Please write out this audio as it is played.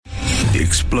The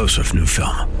explosive new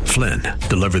film, Flynn,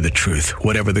 deliver the truth,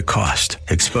 whatever the cost,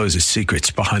 exposes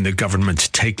secrets behind the government's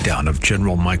takedown of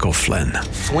General Michael Flynn.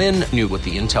 Flynn knew what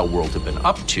the intel world had been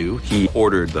up to. He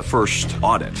ordered the first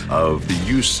audit of the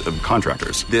use of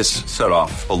contractors. This set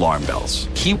off alarm bells.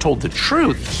 He told the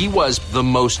truth. He was the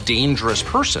most dangerous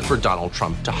person for Donald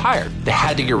Trump to hire. They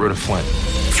had to get rid of Flynn.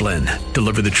 Flynn,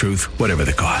 deliver the truth, whatever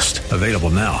the cost. Available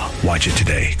now. Watch it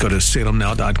today. Go to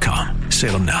salemnow.com.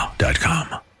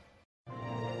 salemnow.com.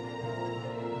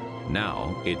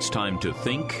 Now it's time to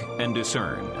think and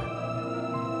discern.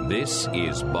 This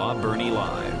is Bob Burney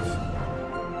Live.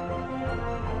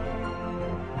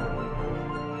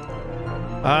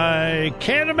 I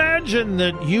can't imagine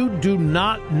that you do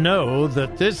not know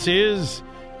that this is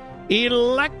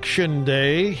Election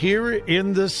Day here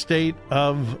in the state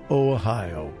of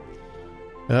Ohio.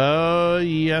 Oh,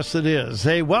 yes, it is.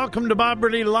 Hey, welcome to Bob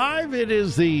Burney Live. It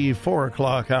is the 4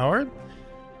 o'clock hour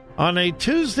on a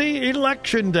Tuesday,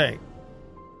 Election Day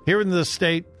here in the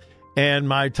state. And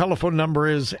my telephone number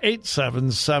is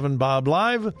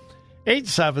 877-BOB-LIVE,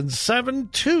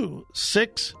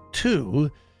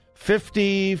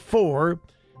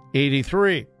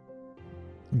 877-262-5483.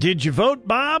 Did you vote,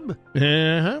 Bob?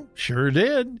 Sure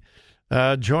did.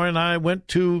 Joy and I went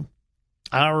to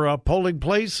our polling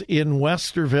place in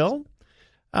Westerville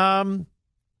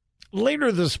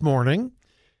later this morning.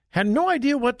 Had no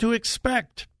idea what to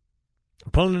expect.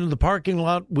 Pulling into the parking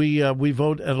lot, we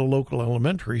vote at a local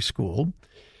elementary school,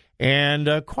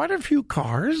 and quite a few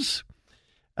cars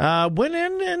went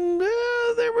in, and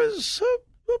there was a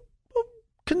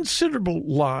considerable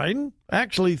line,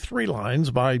 actually 3 lines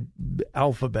by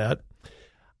alphabet.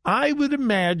 I would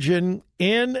imagine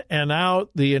in and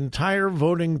out the entire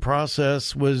voting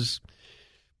process was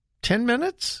 10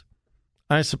 minutes,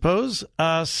 I suppose.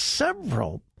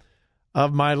 Several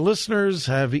of my listeners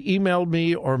have emailed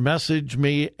me or messaged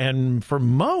me, and for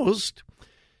most,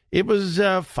 it was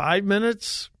 5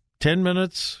 minutes, 10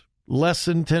 minutes, less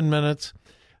than 10 minutes.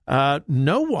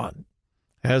 No one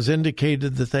has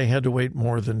indicated that they had to wait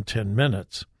more than 10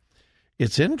 minutes.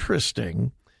 It's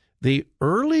interesting, the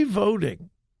early voting,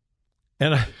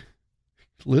 and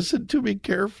listen to me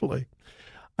carefully,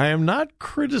 I am not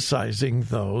criticizing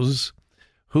those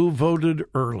who voted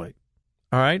early,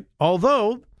 all right?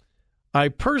 Although I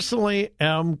personally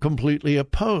am completely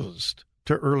opposed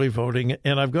to early voting,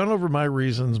 and I've gone over my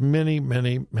reasons many,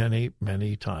 many, many,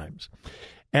 many times.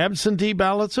 Absentee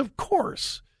ballots, of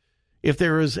course, if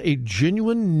there is a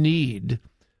genuine need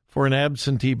for an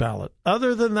absentee ballot.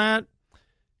 Other than that,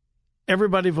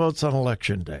 everybody votes on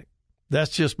Election Day.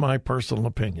 That's just my personal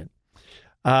opinion.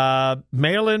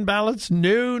 Mail-in ballots?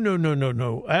 No. No.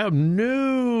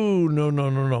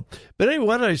 But anyway,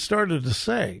 what I started to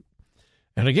say,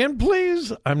 and again,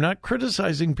 please, I'm not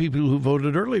criticizing people who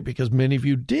voted early because many of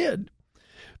you did.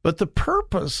 But the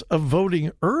purpose of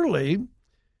voting early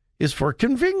is for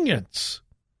convenience.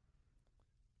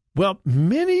 Well,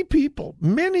 many people,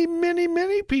 many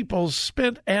people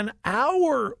spent an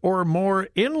hour or more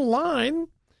in line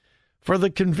for the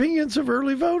convenience of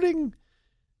early voting.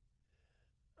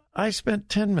 I spent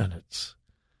 10 minutes.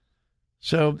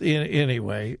 So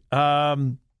anyway,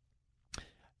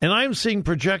 and I'm seeing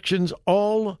projections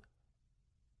all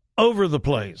over the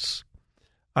place.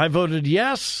 I voted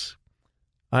yes.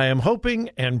 I am hoping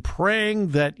and praying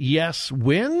that yes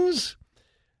wins.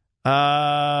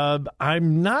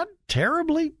 I'm not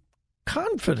terribly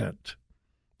confident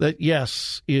that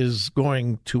yes is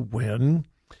going to win,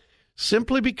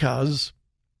 simply because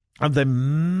of the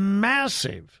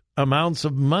massive amounts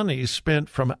of money spent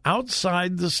from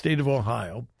outside the state of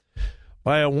Ohio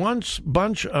by a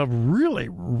bunch of really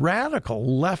radical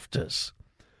leftists.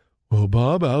 Well,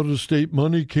 Bob, out-of-state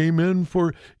money came in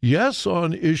for yes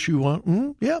on issue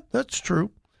one. Yeah, that's true.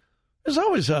 There's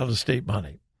always out-of-state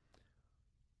money.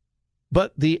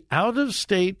 But the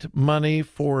out-of-state money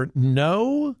for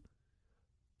no,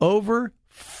 over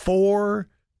 4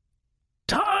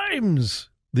 times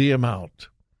the amount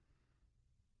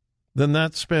than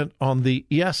that spent on the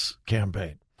yes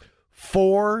campaign.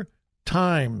 4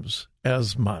 times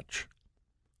as much.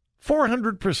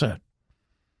 400%.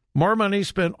 More money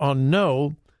spent on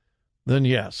no than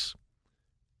yes.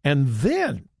 And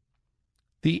then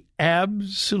the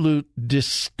absolute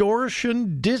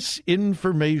distortion,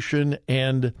 disinformation,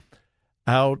 and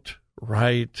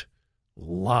outright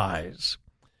lies.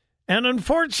 And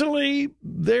unfortunately,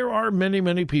 there are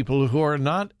many people who are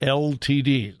not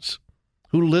LTDs,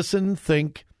 who listen,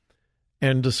 think,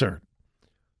 and discern.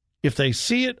 If they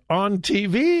see it on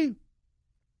TV,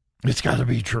 it's got to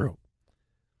be true.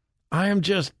 I am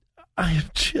just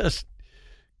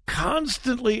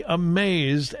constantly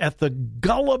amazed at the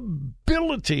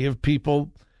gullibility of people,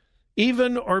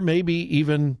 even or maybe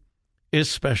even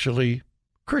especially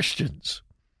Christians.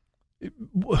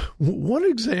 One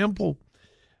example,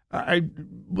 I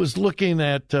was looking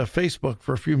at Facebook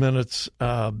for a few minutes.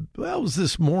 It was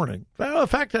this morning. Well, in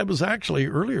fact, that was actually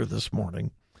earlier this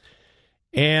morning.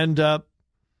 And one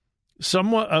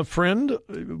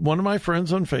of my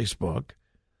friends on Facebook,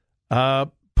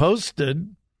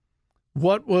 posted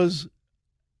what was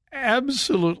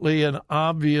absolutely an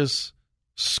obvious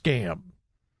scam.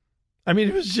 I mean,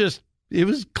 it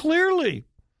was clearly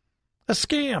a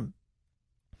scam.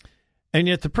 And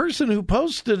yet the person who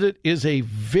posted it is a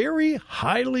very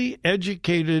highly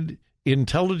educated,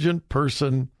 intelligent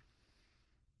person,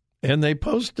 and they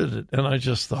posted it. And I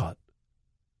just thought,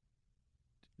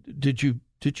 did you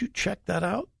check that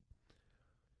out?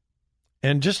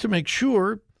 And just to make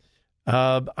sure,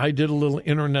 I did a little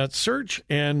internet search,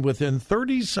 and within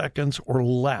 30 seconds or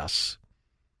less,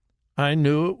 I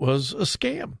knew it was a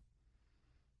scam.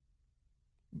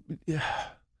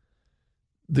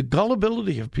 The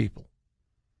gullibility of people.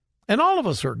 And all of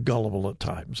us are gullible at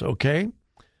times, okay?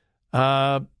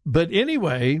 But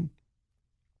anyway,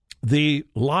 the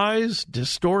lies,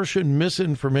 distortion,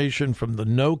 misinformation from the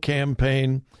No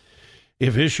campaign,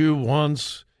 if issue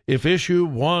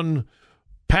 1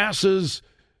 passes,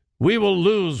 we will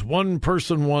lose one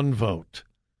person, one vote.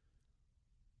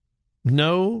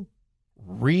 No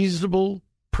reasonable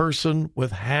person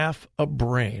with half a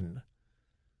brain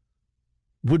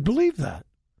would believe that.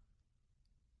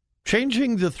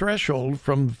 Changing the threshold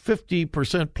from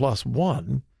 50% plus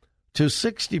one to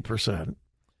 60%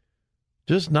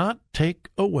 does not take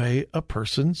away a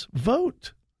person's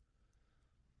vote.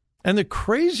 And the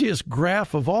craziest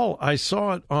graph of all, I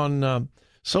saw it on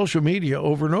social media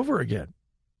over and over again,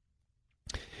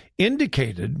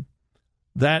 indicated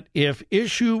that if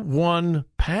issue 1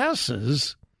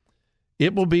 passes,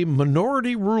 it will be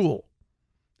minority rule.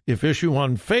 If issue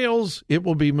 1 fails, it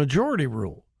will be majority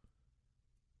rule.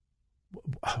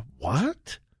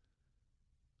 What?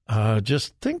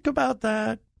 Just think about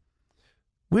that.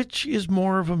 Which is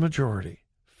more of a majority,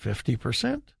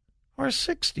 50% or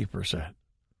 60%?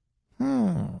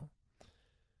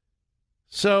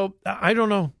 So I don't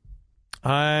know.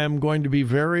 I'm going to be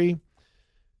very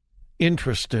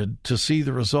interested to see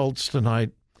the results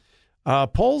tonight.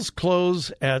 Polls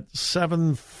close at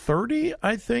 7:30,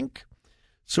 I think.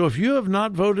 So if you have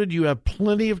not voted, you have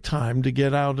plenty of time to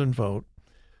get out and vote.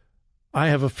 I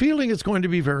have a feeling it's going to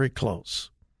be very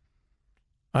close.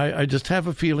 I just have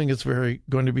a feeling it's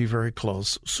going to be very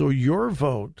close. So your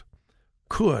vote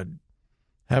could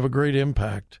have a great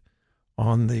impact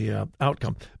on the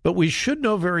outcome. But we should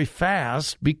know very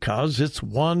fast because it's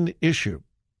one issue.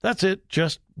 That's it,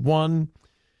 just one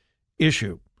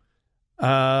issue.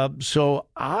 So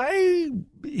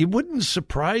it wouldn't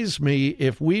surprise me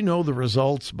if we know the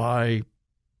results by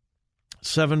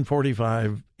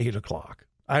 7:45, 8 o'clock.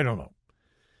 I don't know.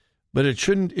 But it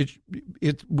shouldn't,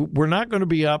 we're not going to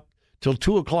be up till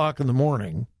 2 o'clock in the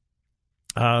morning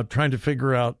trying to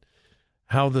figure out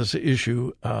how this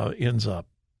issue ends up.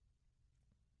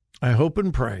 I hope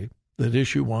and pray that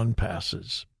issue 1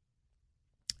 passes.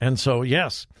 And so,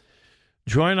 yes,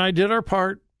 Joy and I did our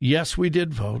part. Yes, we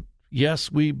did vote. Yes,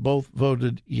 we both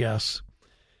voted yes.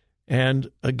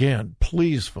 And again,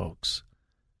 please, folks,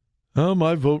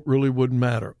 my vote really wouldn't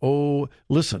matter. Oh,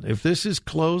 listen, if this is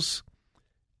close,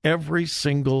 every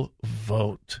single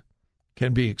vote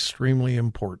can be extremely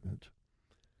important.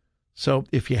 So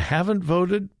if you haven't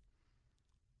voted,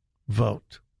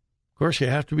 vote. Of course, you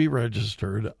have to be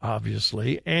registered,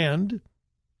 obviously, and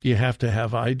you have to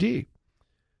have ID.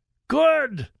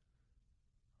 Good.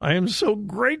 I am so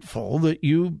grateful that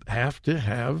you have to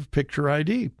have picture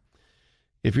ID.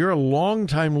 If you're a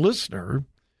longtime listener,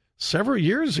 several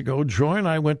years ago, Joy and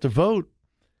I went to vote,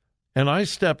 and I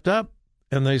stepped up,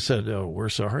 and they said, "Oh, we're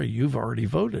sorry, you've already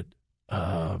voted."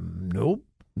 Nope,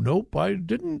 I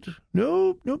didn't.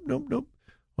 Nope.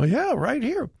 Well, yeah, right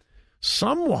here.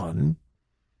 Someone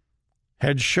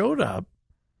had showed up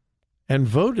and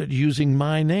voted using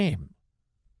my name.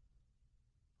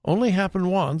 Only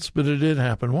happened once, but it did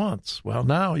happen once. Well,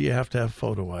 now you have to have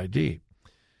photo ID.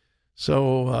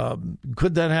 So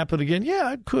could that happen again?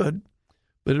 Yeah, it could,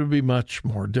 but it would be much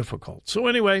more difficult. So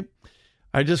anyway,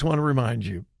 I just want to remind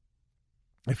you,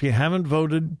 if you haven't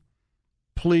voted,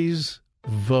 please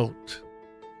vote.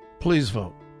 Please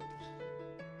vote.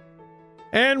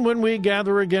 And when we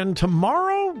gather again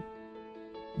tomorrow,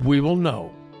 we will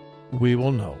know. We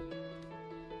will know.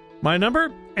 My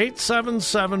number,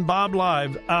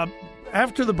 877-BOB-LIVE.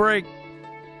 After the break,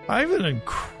 I have an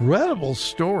incredible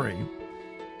story.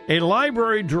 A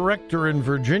library director in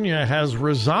Virginia has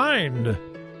resigned.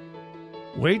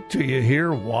 Wait till you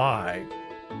hear why.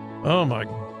 Oh, my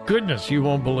goodness, you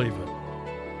won't believe it.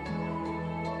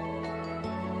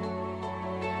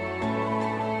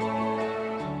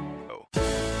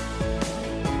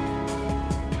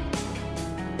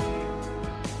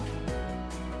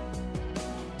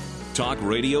 Talk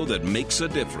radio that makes a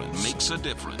difference. Makes a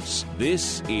difference.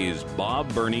 This is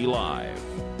Bob Burney Live.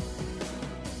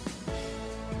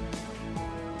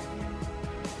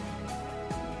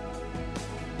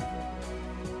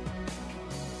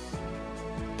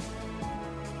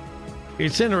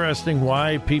 It's interesting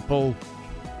why people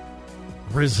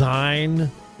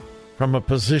resign from a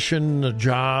position, a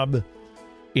job,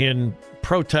 in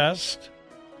protest.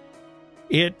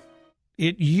 It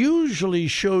usually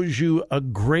shows you a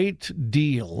great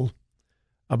deal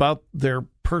about their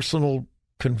personal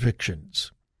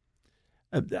convictions.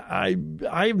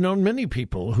 I've known many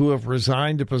people who have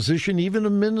resigned a position, even a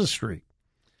ministry,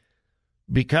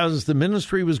 because the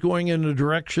ministry was going in a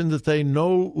direction that they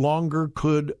no longer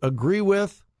could agree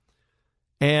with.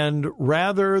 And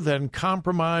rather than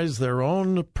compromise their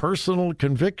own personal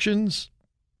convictions,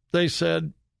 they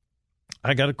said,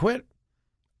 I got to quit.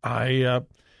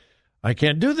 I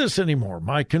can't do this anymore.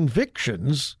 My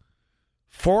convictions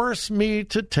force me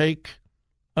to take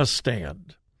a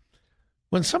stand.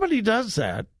 When somebody does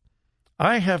that,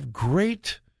 I have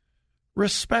great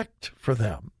respect for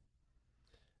them.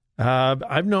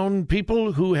 I've known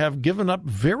people who have given up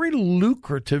very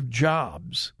lucrative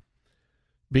jobs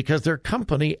because their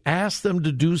company asked them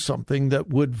to do something that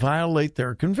would violate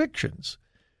their convictions.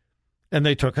 And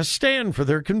they took a stand for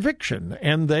their conviction,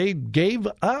 and they gave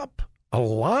up a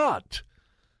lot.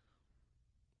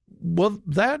 Well,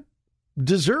 that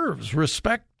deserves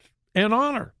respect and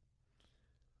honor.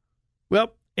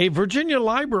 Well, a Virginia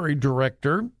library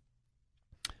director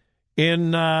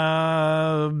in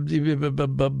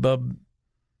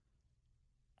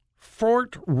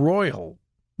Fort Royal,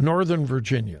 Northern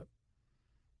Virginia,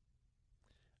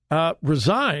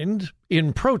 resigned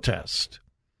in protest.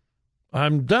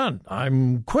 I'm done.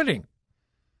 I'm quitting.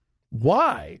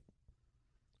 Why?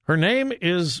 Her name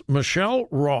is Michelle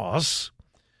Ross.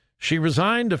 She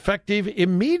resigned effective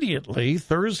immediately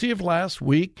Thursday of last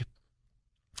week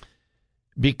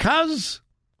because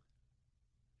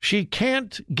she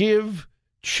can't give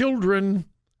children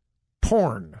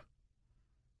porn.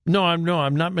 No,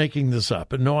 I'm not making this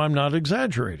up, and no, I'm not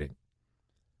exaggerating.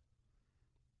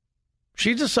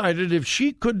 She decided if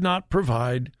she could not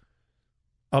provide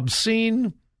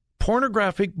obscene,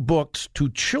 pornographic books to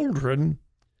children,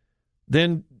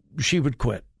 then she would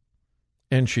quit.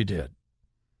 And she did.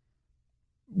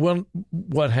 Well,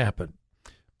 what happened?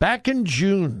 Back in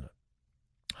June,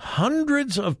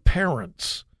 hundreds of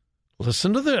parents,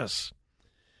 listen to this.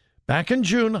 Back in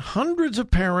June, hundreds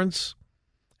of parents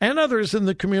and others in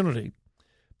the community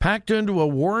packed into a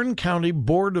Warren County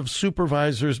Board of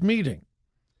Supervisors meeting.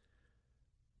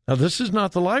 Now, this is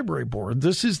not the library board.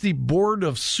 This is the Board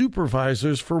of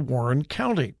Supervisors for Warren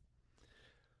County.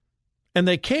 And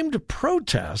they came to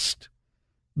protest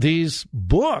these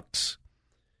books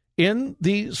in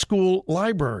the school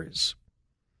libraries.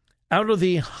 Out of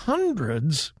the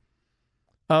hundreds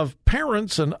of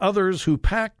parents and others who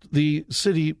packed the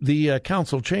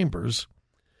council chambers,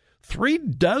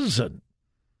 36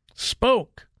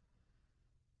 spoke.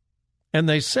 And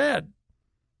they said,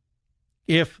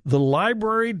 if the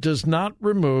library does not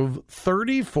remove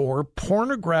 34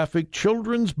 pornographic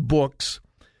children's books,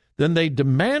 then they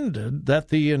demanded that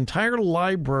the entire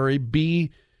library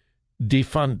be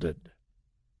defunded.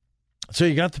 So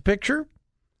you got the picture?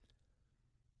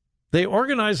 They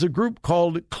organized a group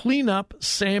called Clean Up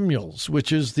Samuels,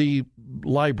 which is the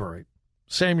library,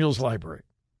 Samuel's Library.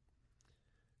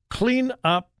 Clean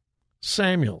Up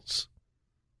Samuels.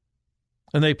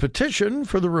 And they petitioned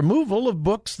for the removal of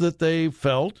books that they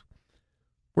felt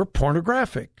were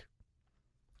pornographic.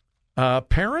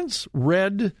 Parents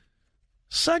read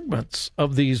segments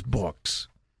of these books,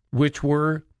 which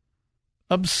were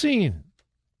obscene.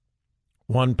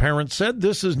 One parent said,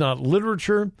 this is not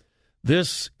literature,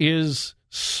 this is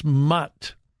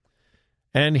smut.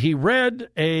 And he read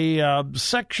a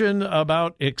section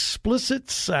about explicit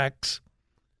sex.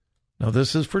 Now,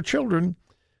 this is for children,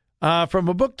 from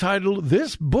a book titled,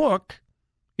 This Book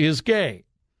is Gay.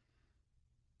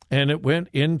 And it went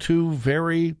into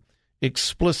very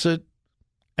explicit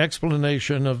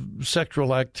explanation of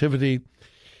sexual activity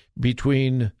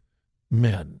between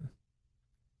men.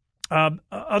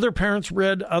 Other parents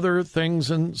read other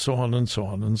things and so on and so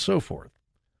on and so forth.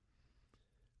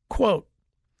 Quote,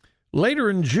 Later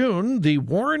in June, the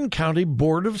Warren County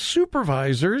Board of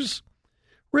Supervisors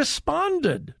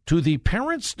responded to the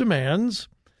parents' demands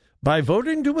by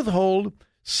voting to withhold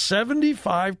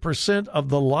 75% of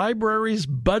the library's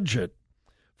budget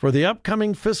for the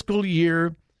upcoming fiscal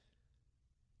year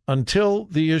until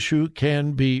the issue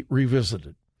can be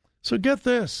revisited. So get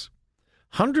this.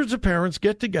 Hundreds of parents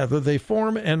get together. They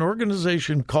form an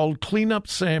organization called Clean Up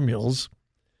Samuels.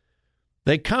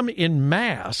 They come in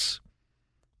mass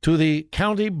to the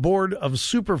County Board of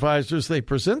Supervisors. They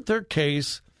present their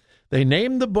case. They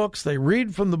name the books. They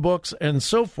read from the books and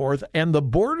so forth. And the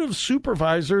Board of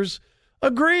Supervisors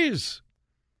agrees.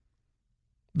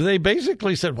 They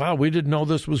basically said, wow, we didn't know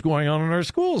this was going on in our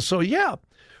schools. So, yeah,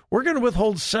 we're going to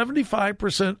withhold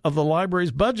 75% of the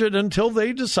library's budget until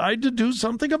they decide to do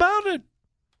something about it.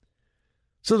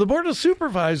 So the Board of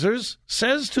Supervisors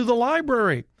says to the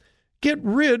library, get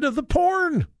rid of the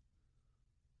porn.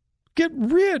 Get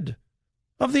rid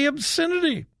of the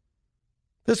obscenity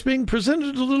that's being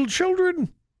presented to little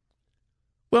children.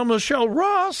 Well, Michelle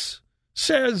Ross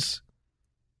says,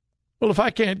 well, if I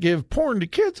can't give porn to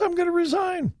kids, I'm going to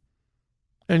resign.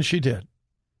 And she did.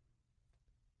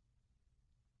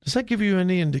 Does that give you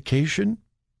any indication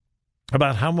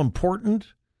about how important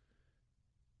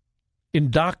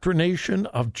indoctrination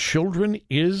of children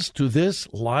is to this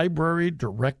library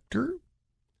director?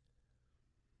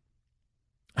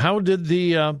 How did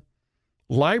the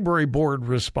library board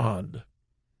respond?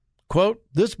 Quote,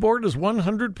 this board is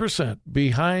 100%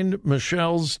 behind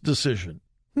Michelle's decision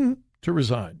to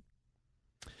resign.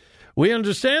 We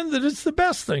understand that it's the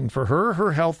best thing for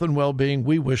her health and well-being.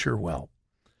 We wish her well.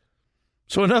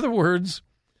 So in other words,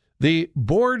 the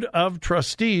board of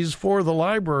trustees for the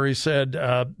library said,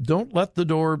 don't let the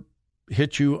door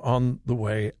hit you on the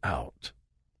way out.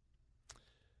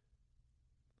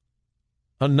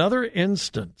 Another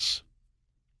instance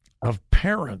of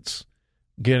parents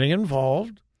getting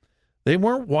involved. They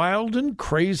weren't wild and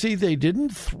crazy. They didn't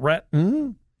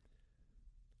threaten.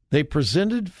 They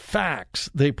presented facts.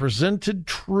 They presented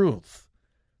truth.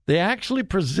 They actually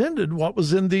presented what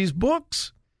was in these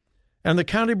books. And the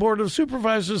County Board of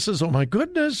Supervisors says, oh, my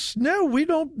goodness, no, we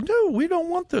don't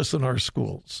want this in our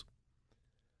schools.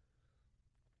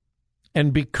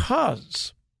 And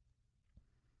because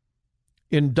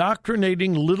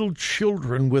indoctrinating little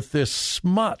children with this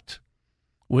smut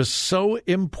was so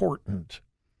important,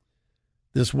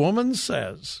 this woman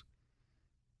says,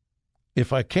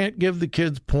 if I can't give the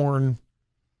kids porn,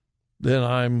 then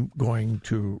I'm going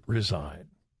to resign.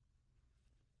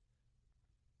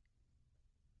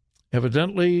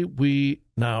 Evidently, we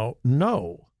now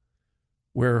know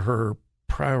where her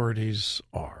priorities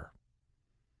are.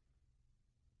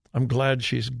 I'm glad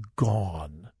she's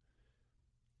gone.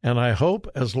 And I hope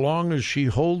as long as she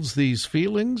holds these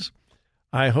feelings,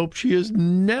 I hope she is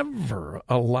never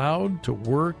allowed to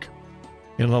work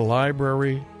in a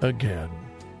library again.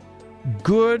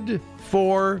 Good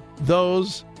for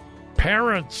those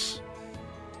parents.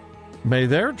 May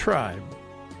their tribe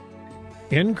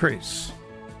increase.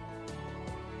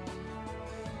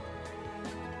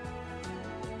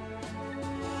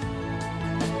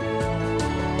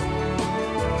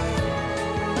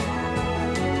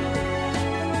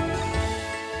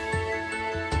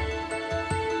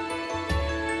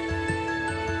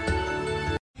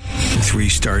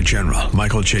 Three-star General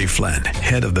Michael J. Flynn,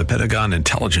 head of the Pentagon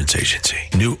Intelligence Agency,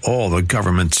 knew all the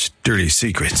government's dirty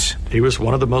secrets. He was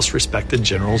one of the most respected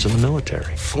generals in the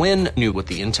military. Flynn knew what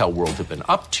the intel world had been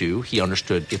up to. He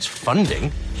understood its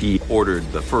funding. He ordered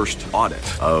the first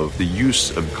audit of the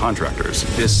use of contractors.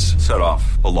 This set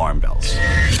off alarm bells.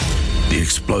 The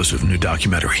explosive new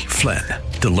documentary, Flynn,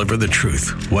 Deliver the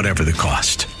Truth, Whatever the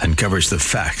Cost, uncovers the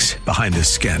facts behind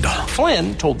this scandal.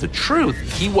 Flynn told the truth.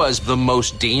 He was the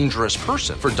most dangerous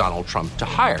person for Donald Trump to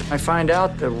hire. I find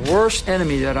out the worst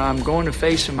enemy that I'm going to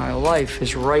face in my life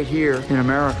is right here in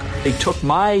America. They took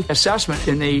my assessment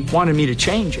and they wanted me to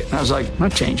change it. And I was like, I'm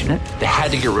not changing it. They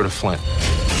had to get rid of Flynn.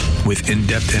 With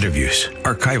in-depth interviews,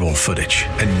 archival footage,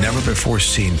 and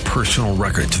never-before-seen personal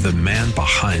records of the man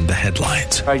behind the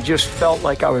headlines. I just felt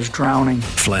like I was drowning.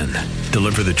 Flynn,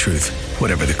 Deliver the Truth,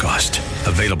 Whatever the Cost.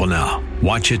 Available now.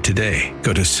 Watch it today.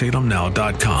 Go to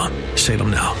salemnow.com.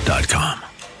 salemnow.com.